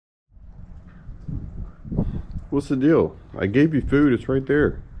What's the deal? I gave you food, it's right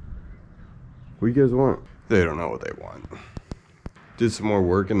there. What do you guys want? They don't know what they want. Did some more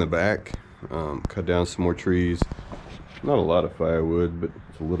work in the back. Cut down some more trees. Not a lot of firewood, but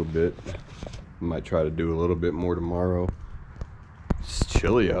it's a little bit. Might try to do a little bit more tomorrow. It's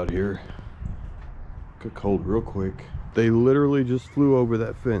chilly out here. Got cold real quick. They literally just flew over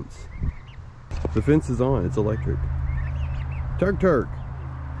that fence. The fence is on, it's electric. Turk, Turk.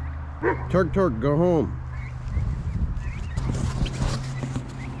 Turk, Turk, go home.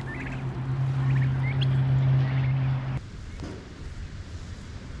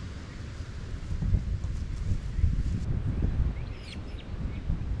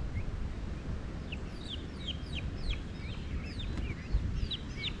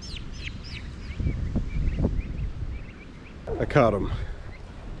 I caught him.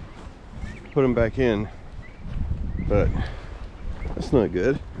 Put him back in, but that's not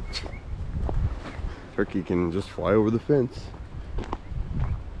good. Turkey can just fly over the fence.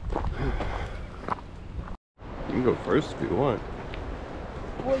 You can go first if you want.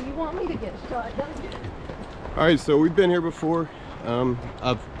 Well, you want me to get shot, don't you? Alright, so we've been here before.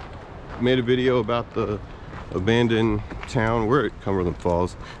 I've made a video about the abandoned town. We're at Cumberland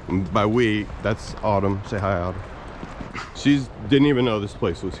Falls. And by we, that's Autumn. Say hi, Autumn. She didn't even know this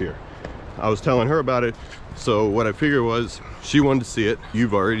place was here. I was telling her about it, so what I figured was she wanted to see it.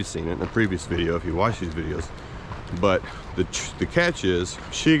 You've already seen it in a previous video if you watch these videos. But the catch is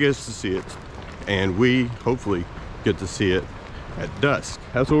she gets to see it, and we hopefully get to see it at dusk.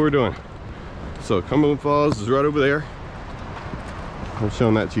 That's what we're doing. So Cumberland Falls is right over there. I'm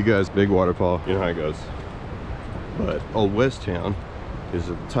showing that to you guys. Big waterfall. You know how it goes. But Old West Town is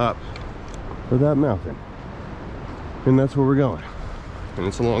at the top of that mountain. And that's where we're going. And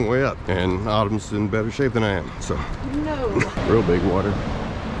it's a long way up. And Autumn's in better shape than I am, so. No. Real big water.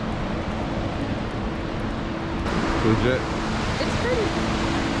 Legit. It's pretty.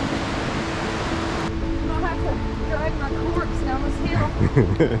 I'll have to drag my corpse down this hill.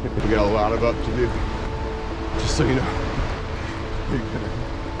 We got a lot of up to do. Just so you know.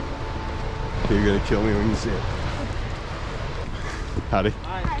 You're gonna kill me when you see it. Howdy.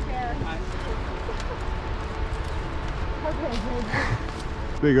 Hi, Harry. Okay,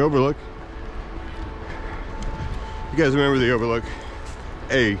 Big overlook. You guys remember the overlook?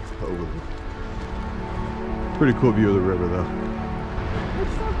 A overlook. Pretty cool view of the river though.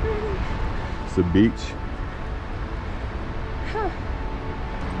 it's so pretty. It's the beach. Huh.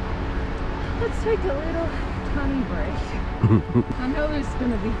 Let's take a little tiny break. I know there's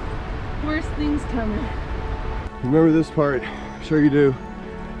gonna be worse things coming. Remember this part? I'm sure you do.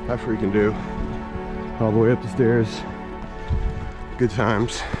 I freaking do. All the way up the stairs. Good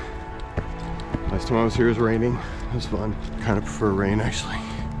times. Last time I was here it was raining. It was fun. Kind of prefer rain actually.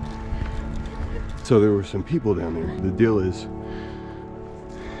 So there were some people down there. The deal is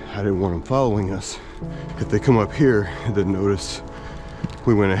I didn't want them following us. If they come up here and then notice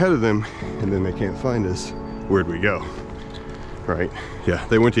we went ahead of them and then they can't find us, where'd we go? Right? Yeah,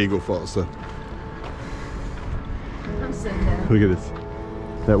 they went to Eagle Falls, so. I'm sitting down. Look at this.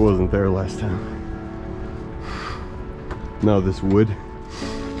 That wasn't there last time. No, this wood,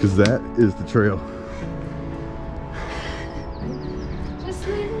 because that is the trail. Just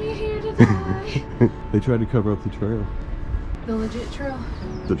leave me here to die. They tried to cover up the trail. The legit trail.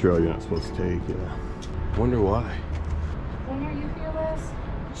 The trail you're not supposed to take, yeah. Wonder why. When are you here last?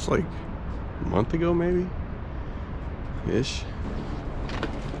 It's like a month ago, maybe? Ish.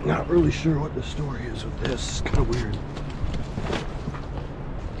 Not really sure what the story is with this. It's kind of weird.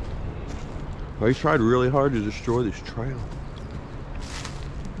 Well, he tried really hard to destroy this trail.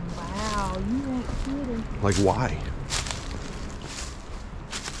 Wow, you ain't kidding. Like, why?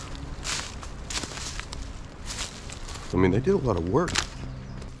 I mean, they did a lot of work.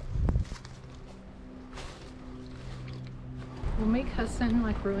 Will make Hassan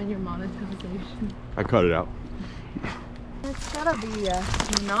like ruin your monetization. I cut it out. It's gotta be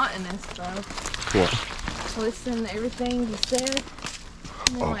monotonous though. What? Listen to everything you said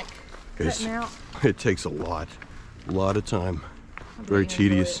and then like cutting out. It takes a lot of time. I Very really enjoy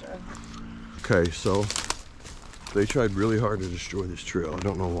tedious. it, though. Okay, so they tried really hard to destroy this trail. I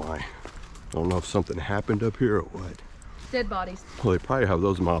don't know why. I don't know if something happened up here or what. Dead bodies. Well, they probably have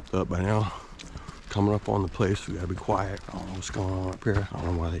those mopped up by now. Coming up on the place, we gotta be quiet. I don't know what's going on up here. I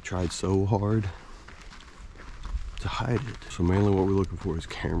don't know why they tried so hard to hide it. So mainly what we're looking for is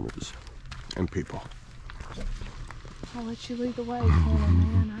cameras and people. I'll let you lead the way,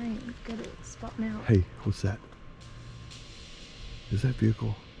 man. I ain't good at spotting out. Hey, what's that? Is that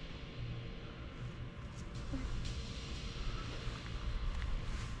vehicle?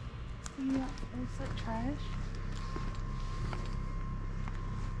 Yeah, it's like trash.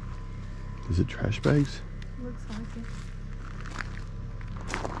 Is it trash bags? Looks like it.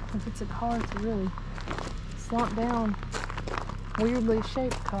 If it's a car, it's a really slumped down, weirdly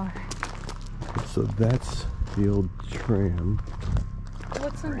shaped car. So that's the old tram.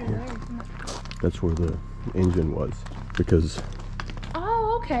 What's under there? That's where the engine was, because.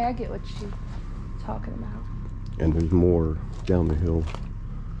 Oh, okay, I get what you're talking about. And there's more down the hill.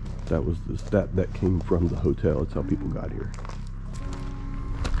 That was this. That came from the hotel. That's how people got here.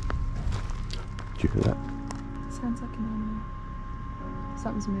 Did you hear that? Sounds like an animal.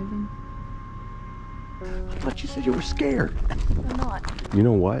 Something's moving. I thought you said you were scared. I'm not. You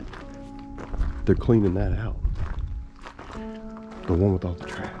know what? They're cleaning that out. The one with all the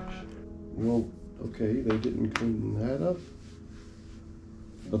trash. Well, okay, they didn't clean that up.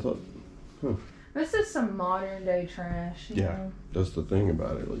 I thought, huh. This is some modern day trash, you know? That's the thing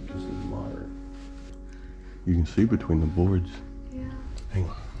about it. Like, this is modern. You can see between the boards. Yeah. Hang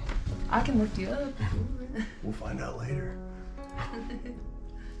on. I can look you up. We'll find out later.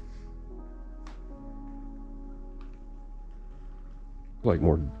 Like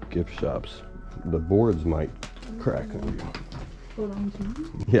more gift shops. The boards might crack on you. Hold on to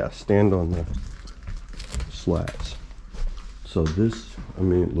me. Yeah, stand on the slats. So this, I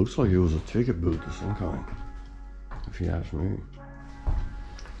mean, it looks like it was a ticket booth of some kind, if you ask me.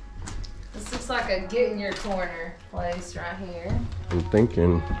 This looks like a get in your corner place right here. I'm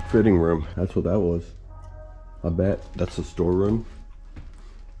thinking fitting room. That's what that was. I bet that's a storeroom.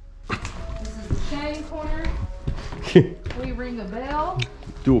 This is the chain corner. We ring a bell.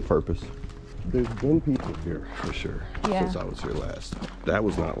 Dual purpose. There's been people here for sure Yeah. since I was here last. That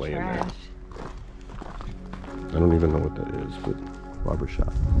was not laying there. Trash. I don't even know what that is, but barber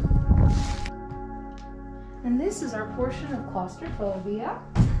shop. And this is our portion of claustrophobia.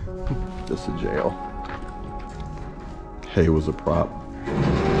 Just a jail. Hay was a prop.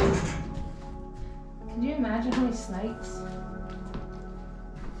 Can you imagine how many snakes?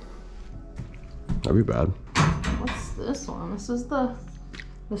 That'd be bad. What's this one? This is the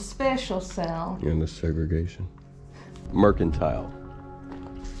special cell. In the segregation. Mercantile.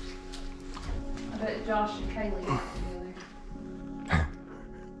 I bet Josh and Kaylee got together.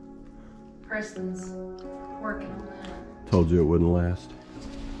 Preston's working on that. Told you it wouldn't last.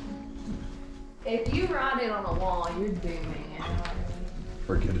 If you write it on a wall, you're dooming it.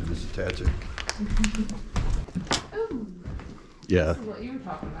 Forget it, just attach it. Ooh, Yeah. this is what you were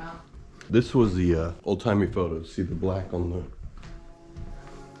talking about. This was the old-timey photos. See the black on the...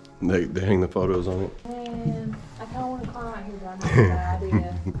 They hang the photos on it. And I kind of want to climb out here, but I know it's a bad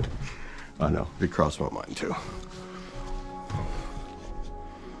idea. I know, it crossed my mind too.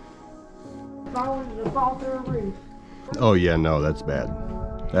 If I wanted to fall through a roof. Oh yeah, no, that's bad.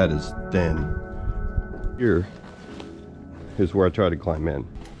 That is thin. Here is where I try to climb in.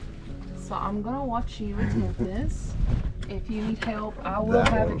 So I'm going to watch you attempt this. If you need help, I will That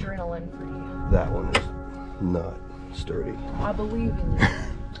have one. adrenaline for you. That one is not sturdy. I believe in you.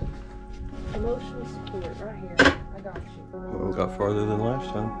 Emotional support right here. I got you. Well, got farther than last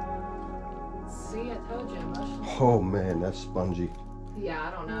time. See, I told you, emotional. Oh man, that's spongy. Yeah,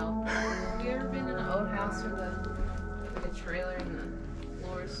 I don't know. Have you ever been in an old house where like a trailer and the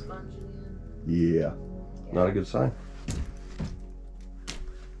floor is spongy in? Yeah, not a good sign.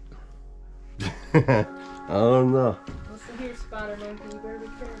 I don't know. Listen here, Spider Monkey, you better be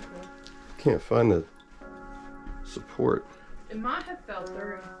careful. Can't find the support. It might have fell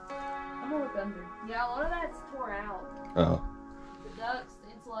through. I'm gonna look under. Yeah, a lot of that's tore out. Oh, The ducts,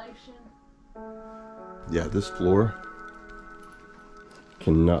 the insulation. yeah, this floor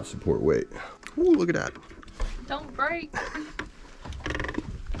cannot support weight. Ooh, look at that. Don't break.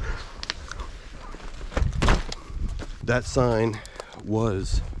 That sign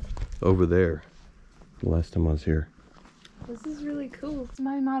was over there the last time I was here. This is really cool.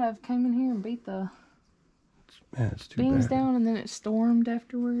 Somebody might have came in here and beat the Man, it's too beams bad. down and then it stormed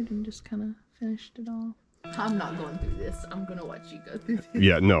afterward and just kind of finished it off. I'm not going through this. I'm going to watch you go through this.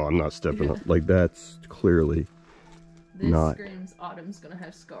 Yeah, no, I'm not stepping up. Like, that's clearly This not. screams Autumn's going to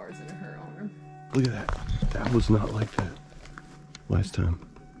have scars in her arm. Look at that. That was not like that last time.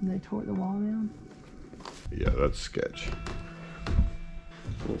 And they tore the wall down. Yeah, that's sketch.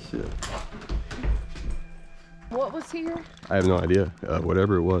 Let's see it. What was here? I have no idea.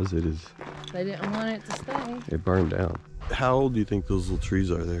 Whatever it was, it is. They didn't want it to stay. It burned down. How old do you think those little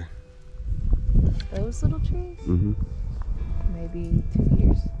trees are there? Those little trees? Mm-hmm. Maybe 2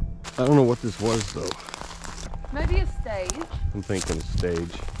 years. I don't know what this was though. Maybe a stage. I'm thinking a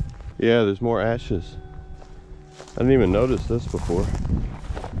stage. Yeah, there's more ashes. I didn't even notice this before.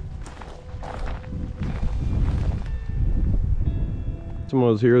 time I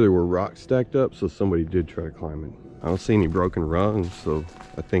was here, there were rocks stacked up, so somebody did try to climb it. I don't see any broken rungs, so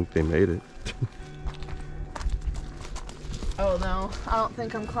I think they made it. Oh no, I don't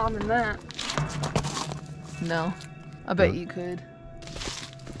think I'm climbing that. No, I bet you could.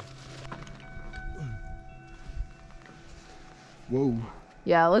 Whoa.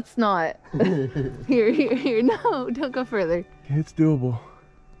 Yeah, let's not. Here. No, don't go further. It's doable.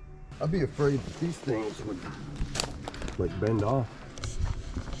 I'd be afraid that these things would like bend off.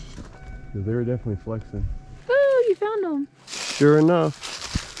 Because they were definitely flexing. Ooh, you found them. Sure enough.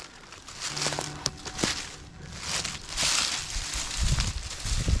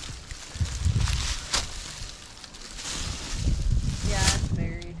 Yeah, it's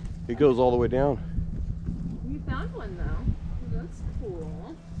buried. It goes all the way down. You found one though. That's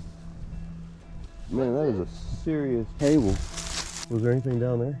cool. Man, that is a serious cable. Was there anything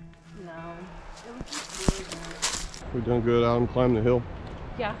down there? No, it was just really good. We've done good out and climbed the hill.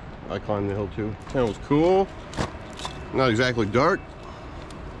 Yeah. I climbed the hill too. That was cool. Not exactly dark.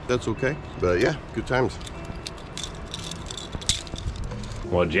 That's okay. But yeah, good times.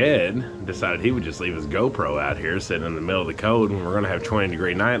 Well, Jed decided he would just leave his GoPro out here sitting in the middle of the cold when we're gonna have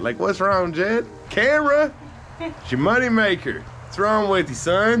 20-degree night. Like, what's wrong, Jed? Camera? It's your money maker. What's wrong with you,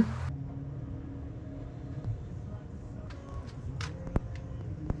 son?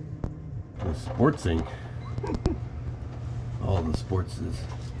 The sportsing. All the sportses.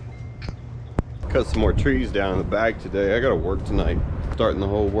 Cut some more trees down in the bag today. I gotta work tonight. Starting the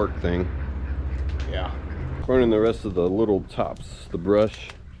whole work thing. Yeah. Burning the rest of the little tops, the brush.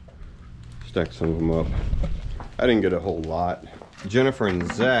 Stack some of them up. I didn't get a whole lot. Jennifer and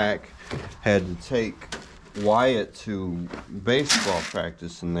Zach had to take Wyatt to baseball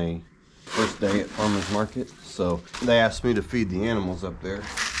practice, and they first day at farmers market, so they asked me to feed the animals up there.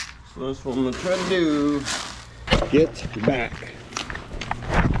 So that's what I'm gonna try to do. Get back.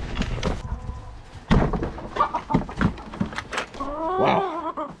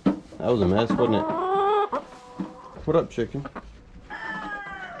 Wow, that was a mess, wasn't it? What up, chicken?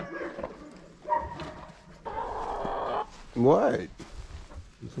 What?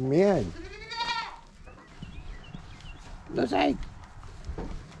 It's a man. No say.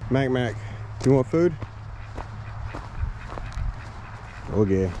 Mac, you want food?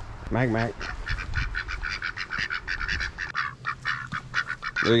 Okay. Mac.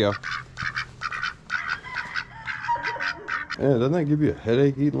 There you go. Yeah, doesn't that give you a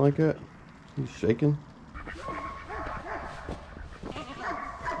headache eating like that? You shaking?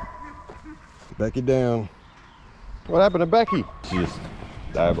 Becky down. What happened to Becky? She just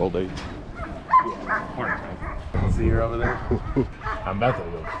died of old age. See her over there? I'm about to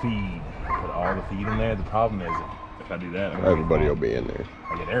go feed. Put all the feed in there. The problem is, if I do that, Everybody will be in there.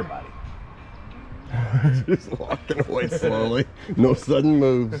 I get everybody. Just walking away slowly. No sudden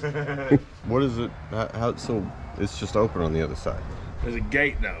moves. What is it? How so? It's just open on the other side. There's a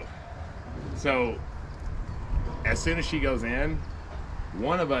gate though. So as soon as she goes in,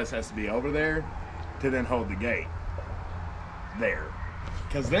 one of us has to be over there to then hold the gate there.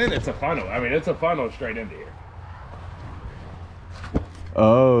 Because then it's a funnel. I mean, it's a funnel straight into here.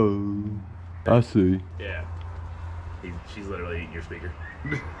 Oh, I see. Yeah. She's literally eating your speaker.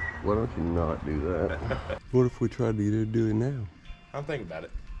 Why don't you not do that? What if we tried to do it now? I'm thinking about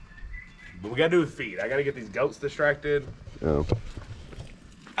it. But we gotta do with feed. I gotta get these goats distracted. Oh.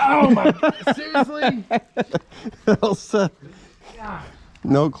 Oh my God, seriously? Elsa.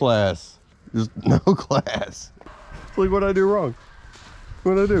 No class. Just no class. It's like, what'd I do wrong?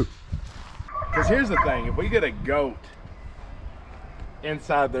 What'd I do? Because here's the thing, if we get a goat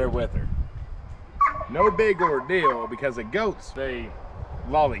inside there with her, no big ordeal, because the goats, they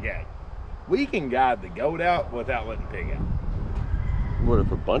lollygag. We can guide the goat out without letting the pig out. What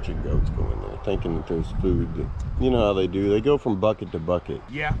if a bunch of goats go in there thinking that there's food? You know how they do. They go from bucket to bucket.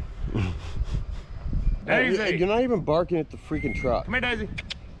 Yeah. Daisy! You're not even barking at the freaking truck. Come here, Daisy.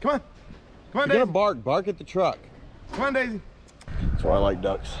 Come on. Come on, You're Daisy. gonna bark at the truck. Come on, Daisy. That's why I like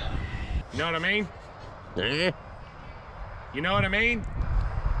ducks. You know what I mean? Eh? You know what I mean?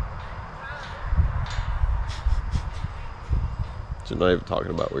 She's not even talking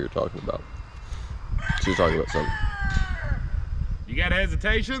about what you're talking about. She's talking about something. You got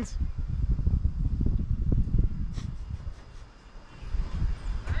hesitations?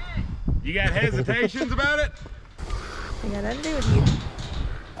 You got hesitations about it? I got nothing to do with you.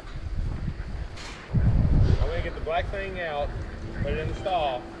 I'm gonna get the black thing out, put it in the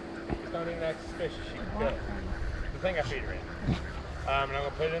stall. Just don't even act suspicious. She can cut the thing I feed her in. And I'm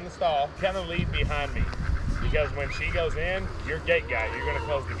gonna put it in the stall. Kind of lead behind me, because when she goes in, you're gate guy. You're gonna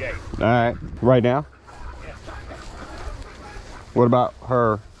close the gate. All right. Right now? Yeah. What about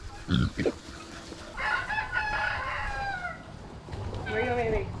her? Where you want me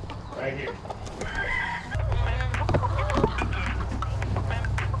to be? Right here.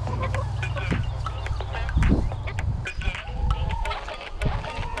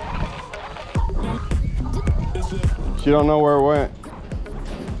 She don't know where it went.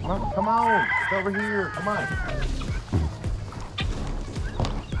 Come on. It's over here. Come on.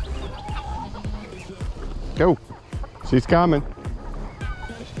 Go. She's coming.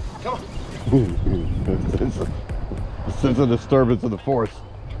 Come on. It's a disturbance of the force.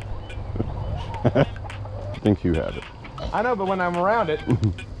 I think you have it. I know, but when I'm around it.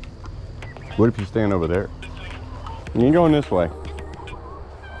 What if you stand over there? You ain't going this way.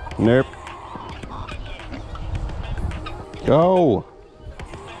 Nope. Go.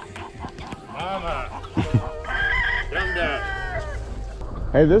 Mama. Dum dum.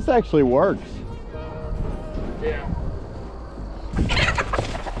 Hey, this actually works. Yeah.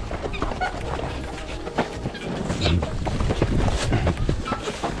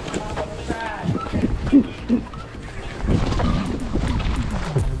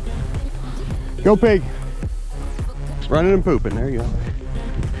 Go, pig. Running and pooping. There you go.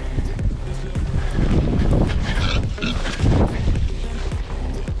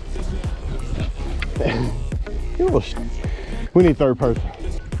 We need third person.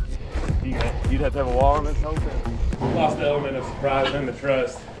 You'd have to have a wall on this whole thing. Lost the element of surprise and the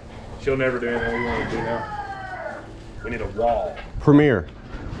trust. She'll never do anything we want to do now. We need a wall. Premiere.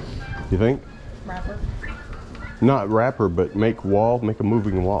 You think? Wrapper. Not wrapper, but make wall, make a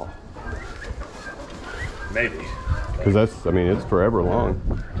moving wall. Maybe. Because that's, I mean, it's forever long.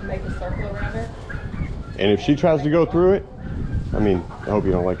 Make a circle around it. And if she tries to go through it, I mean, I hope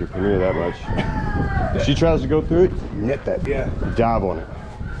you don't like your Premiere that much. If she tries to go through it, net that. Yeah. Dive on it.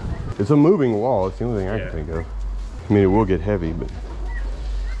 It's a moving wall. It's the only thing I can think of. I mean, it will get heavy, but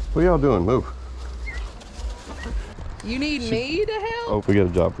what are y'all doing? Move. You need me to help? Oh, we got a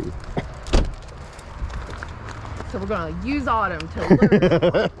job for you. So we're gonna use Autumn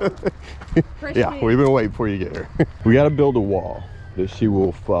to lure. Yeah, we've been waiting for you to get her. We got to build a wall that she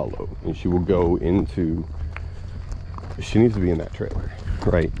will follow, and she will go into. She needs to be in that trailer,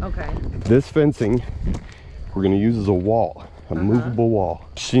 right? Okay. This fencing we're gonna use as a wall, a movable wall.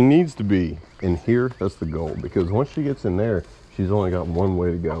 She needs to be in here. That's the goal, because once she gets in there, she's only got one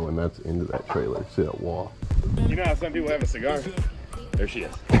way to go, and that's into that trailer. See that wall? You know how some people have a cigar? There she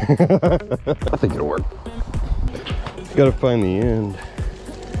is. I think it'll work. Gotta find the end.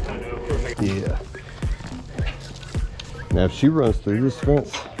 Yeah. Now if she runs through this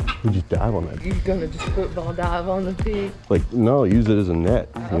fence, we just dive on that. You're gonna just football dive on the pig? Like, no, use it as a net.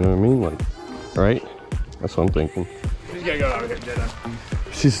 You know what I mean? Like, right? That's what I'm thinking. She's gotta go out here and get her.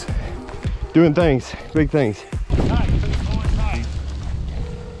 She's doing things, big things.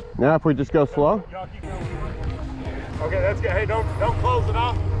 Now if we just go slow. Y'all keep going. Okay, that's good. Hey, don't close it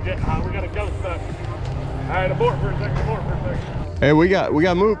off. We got a ghost stuck. All right, abort for a second. Abort for a second. Hey, we got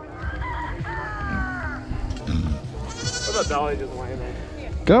move. What about Dolly just laying there?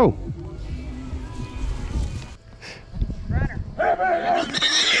 Go.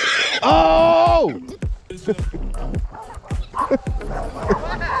 Oh!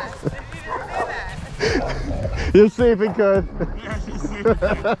 Just see if he could. Yeah, she's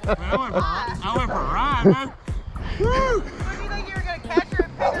I went for a ride, man. Woo! What do you think you were going to catch her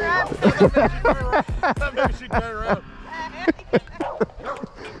and pick her up? Maybe she turned around.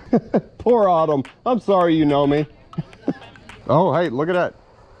 Poor Autumn. I'm sorry you know me. Oh, hey, look at that.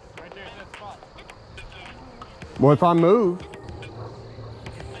 Right there at that spot. Well, if I move.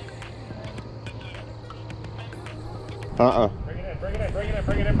 Bring it in, bring it in, bring it in,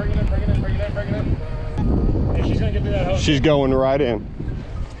 bring it in, bring it in, bring it in, bring it in, bring it in. Yeah, she's gonna get through that hole. She's going right in.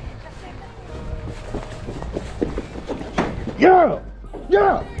 Yeah!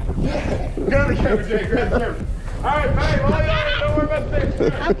 Yeah! Grab the camera, Jay, grab the camera. All right, hey, while you're on it, don't worry about this.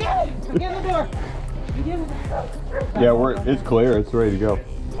 Okay, I'm getting the door. I'm getting the door. Yeah, it's clear. It's ready to go.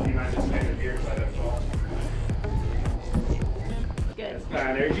 You might just stand here by that fall. Good. That's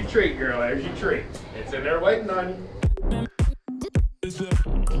fine. There's your treat, girl. There's your treat. It's in there waiting on you.